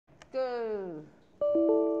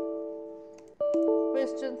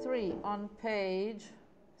3 on page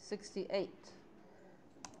 68.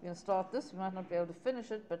 We're going to start this. We might not be able to finish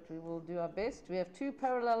it, but we will do our best. We have two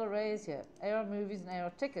parallel arrays here, AR movies and AR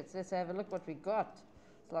tickets. Let's have a look what we got.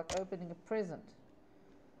 It's like opening a present.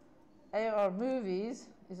 AR movies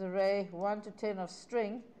is array 1 to 10 of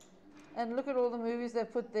string. And look at all the movies they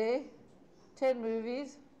put there. 10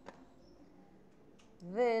 movies.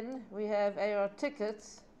 Then we have AR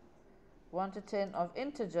tickets, 1 to 10 of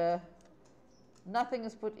integer. Nothing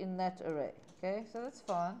is put in that array. Okay, so that's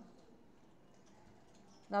fine.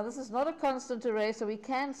 Now this is not a constant array, so we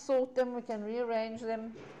can sort them, we can rearrange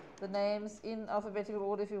them, the names in alphabetical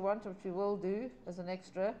order if you want, which we will do as an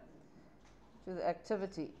extra to the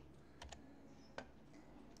activity.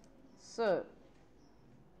 So,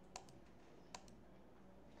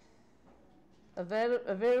 a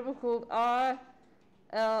variable called I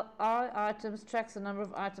items tracks the number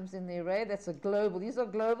of items in the array. That's a global. These are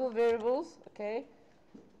global variables, okay?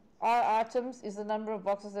 I items is the number of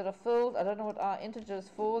boxes that are filled. I don't know what I integer is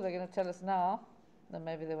for. They're going to tell us now. Then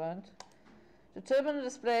maybe they won't. Determine and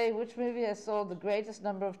display which movie has sold the greatest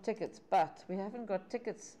number of tickets. But we haven't got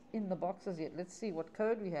tickets in the boxes yet. Let's see what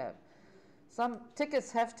code we have. Some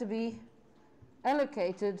tickets have to be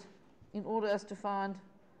allocated in order as to find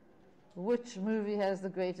which movie has the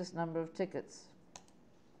greatest number of tickets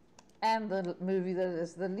and the movie that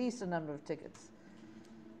has the least number of tickets.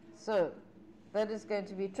 So that is going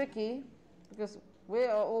to be tricky, because where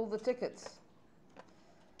are all the tickets?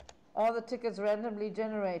 Are the tickets randomly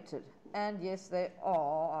generated? And yes, they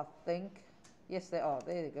are, I think. Yes, they are.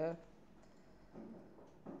 There you go.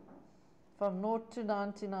 From 0 to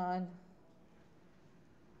 99.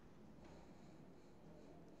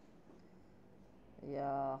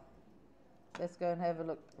 Yeah. Let's go and have a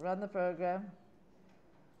look. Run the program.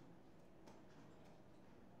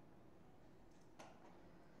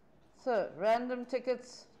 So, random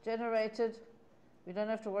tickets generated. We don't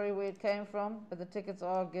have to worry where it came from, but the tickets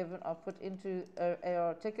are put into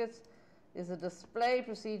AR tickets. There's a display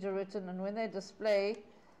procedure written, and when they display,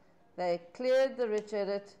 they cleared the rich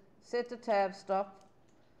edit, set the tab stop,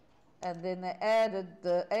 and then they added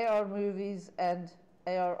the AR movies and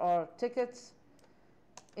ARR tickets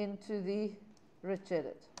into the rich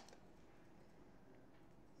edit.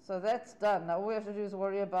 So that's done. Now all we have to do is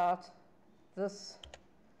worry about this,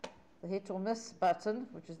 the hit or miss button,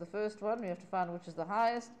 which is the first one. We have to find which is the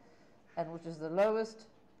highest and which is the lowest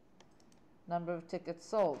number of tickets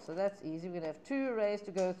sold. So that's easy. We're going to have two arrays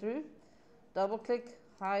to go through. Double click,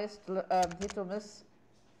 highest hit or miss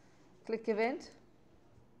click event.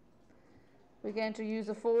 We're going to use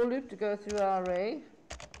a for loop to go through our array,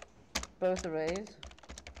 both arrays.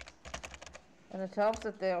 And it helps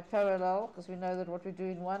that they are parallel, because we know that what we do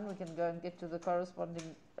in one, we can go and get to the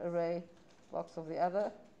corresponding array box of the other.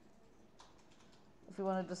 If we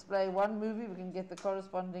want to display one movie, we can get the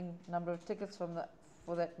corresponding number of tickets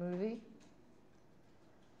for that movie.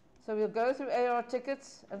 So we'll go through AR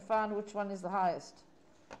tickets and find which one is the highest.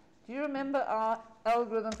 Do you remember our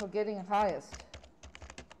algorithm for getting highest?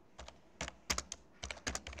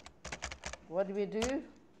 What do?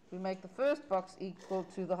 We make the first box equal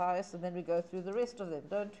to the highest, and then we go through the rest of them,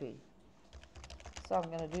 don't we? So I'm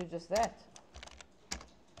going to do just that.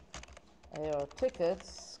 AR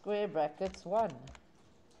tickets, square brackets, 1.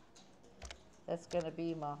 That's going to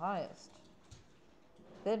be my highest.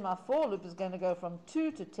 Then my for loop is going to go from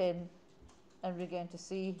 2 to 10, and we're going to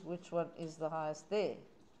see which one is the highest there.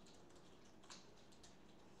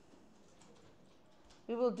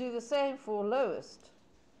 We will do the same for lowest.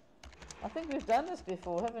 I think we've done this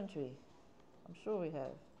before, haven't we? I'm sure we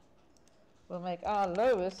have. We'll make our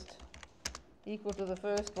lowest equal to the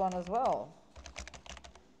first one as well.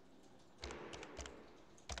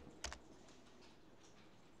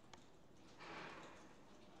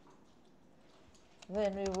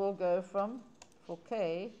 Then we will go from, for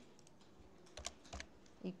k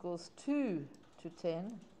equals 2 to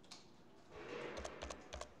 10,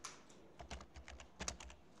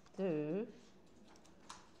 to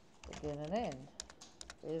begin and end.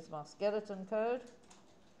 There's my skeleton code.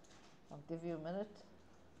 I'll give you a minute.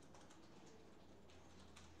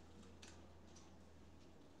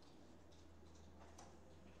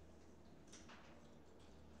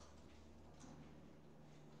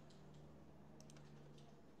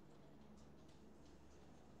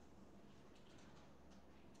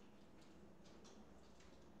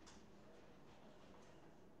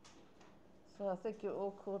 So I think you're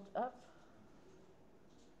all caught up.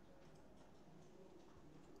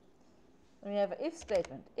 Then we have an if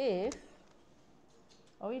statement. If,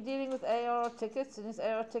 are we dealing with AR tickets? And is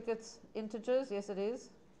AR tickets integers? Yes, it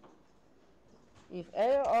is. If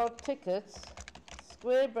AR tickets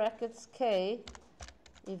square brackets k,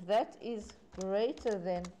 if that is greater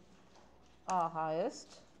than our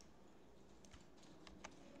highest,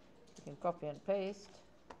 you can copy and paste,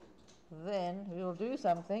 then we will do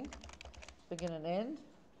something, begin and end,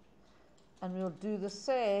 and we'll do the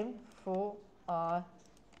same for our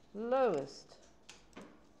lowest.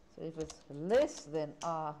 So if it's less than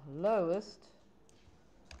our lowest,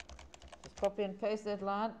 just copy and paste that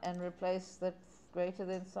line and replace that greater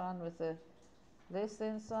than sign with a less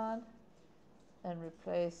than sign, and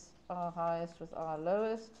replace our highest with our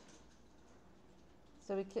lowest.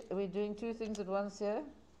 So we're doing two things at once here.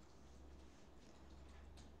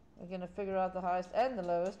 We're going to figure out the highest and the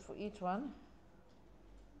lowest for each one.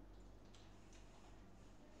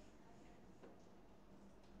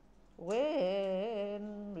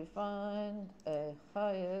 When we find a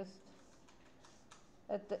highest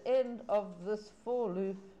at the end of this for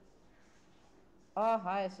loop, our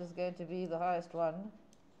highest is going to be the highest one.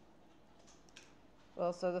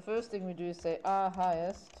 Well, so the first thing we do is say our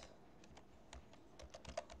highest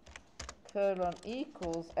colon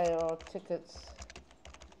equals AR tickets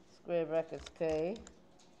square brackets k.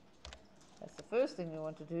 That's the first thing we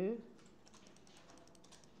want to do.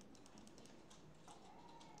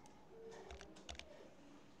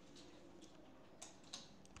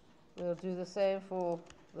 We'll do the same for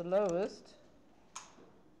the lowest.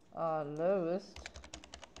 Our lowest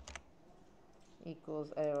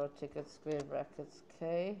equals AR tickets square brackets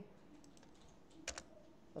k.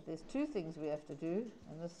 But there's two things we have to do,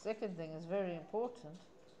 and the second thing is very important,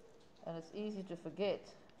 and it's easy to forget.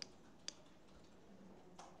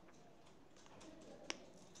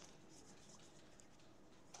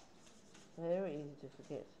 Very easy to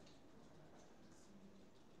forget.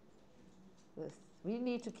 We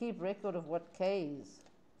need to keep record of what k is.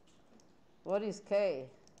 What is k?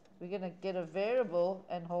 We're going to get a variable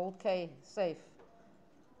and hold k safe.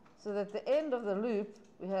 So that at the end of the loop,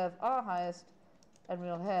 we have our highest, and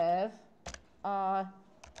we'll have our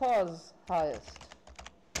pos highest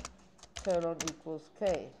colon equals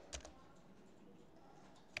k.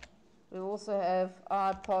 We'll also have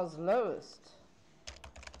our pos lowest.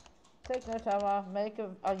 Take no time,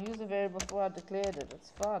 I'll use a variable before I declared it.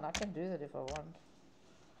 It's fine, I can do that if I want.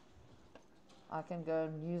 I can go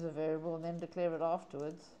and use a variable and then declare it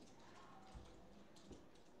afterwards.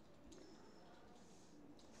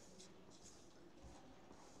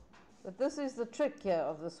 But this is the trick here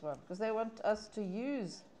of this one, because they want us to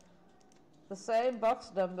use the same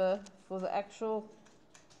box number for the actual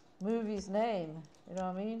movie's name. You know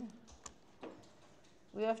what I mean?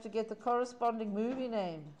 We have to get the corresponding movie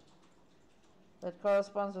name that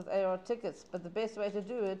corresponds with AR tickets, but the best way to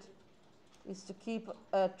do it is to keep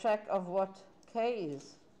a track of what k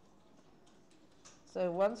is. So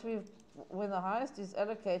when the highest is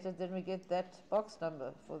allocated, then we get that box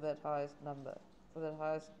number for that highest number, for that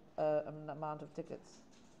highest amount of tickets.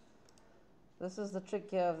 This is the trick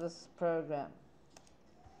here of this program.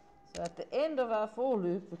 So at the end of our for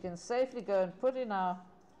loop, we can safely go and put in our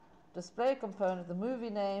display component the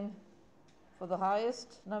movie name for the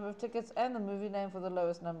highest number of tickets and the movie name for the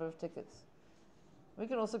lowest number of tickets. We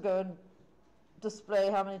can also go and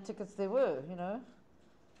display how many tickets there were, you know.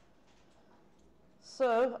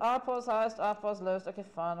 So our pos highest, our pos lowest. Okay,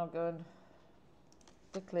 fine, I'll go and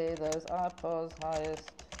declare those. Our pos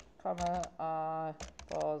highest, comma, our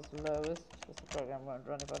pos lowest, because the program won't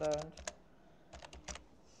run if I don't.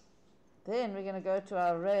 Then we're going to go to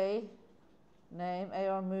our array name,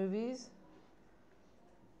 AR movies.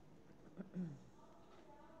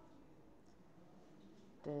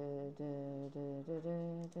 Okay,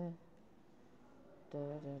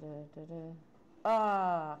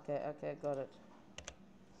 got it.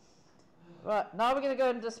 Right, now we're going to go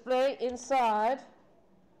and display inside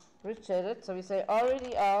rich edit. So we say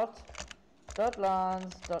already out dot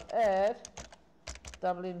lines dot add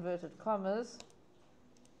double inverted commas,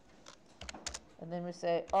 and then we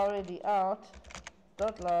say already out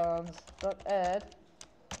dot lines dot add,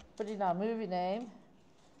 put in our movie name,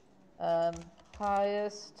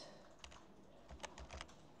 highest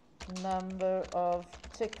number of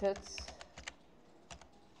tickets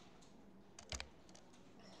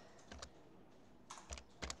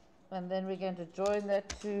and then we're going to join that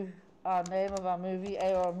to our name of our movie,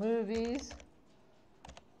 AR movies,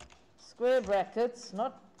 square brackets,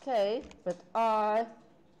 not k, but I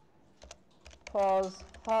pos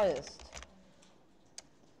highest.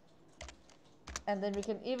 And then we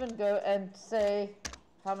can even go and say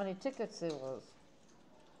how many tickets there was.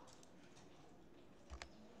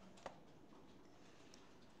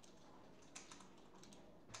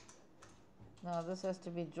 Now this has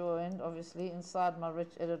to be joined, obviously, inside my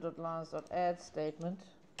rich edit.lines.add statement.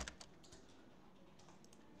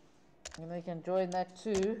 And we can join that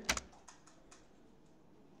to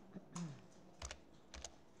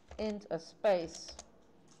int a space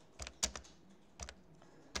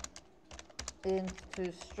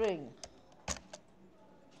into string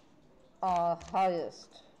our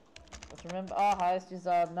highest. But remember, our highest is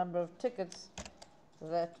our number of tickets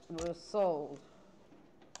that were sold.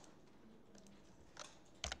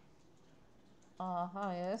 Our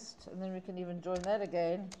highest, and then we can even join that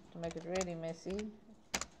again to make it really messy.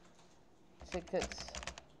 Tickets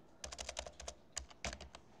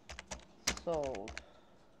sold.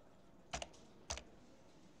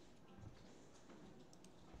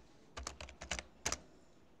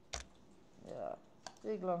 Yeah,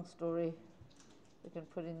 big long story we can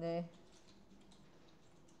put in there.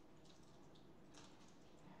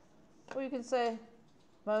 Or you can say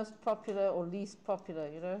most popular or least popular,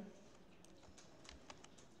 you know.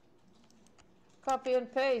 Copy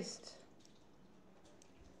and paste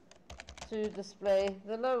to display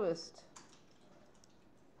the lowest.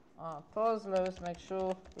 Pause lowest, make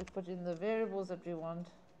sure we put in the variables that we want.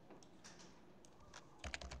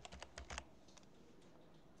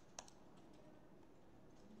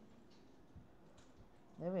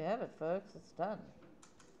 There we have it, folks, it's done.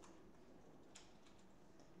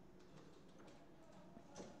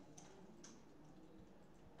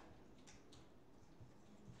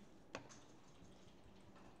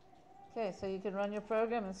 Okay, so you can run your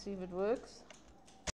program and see if it works.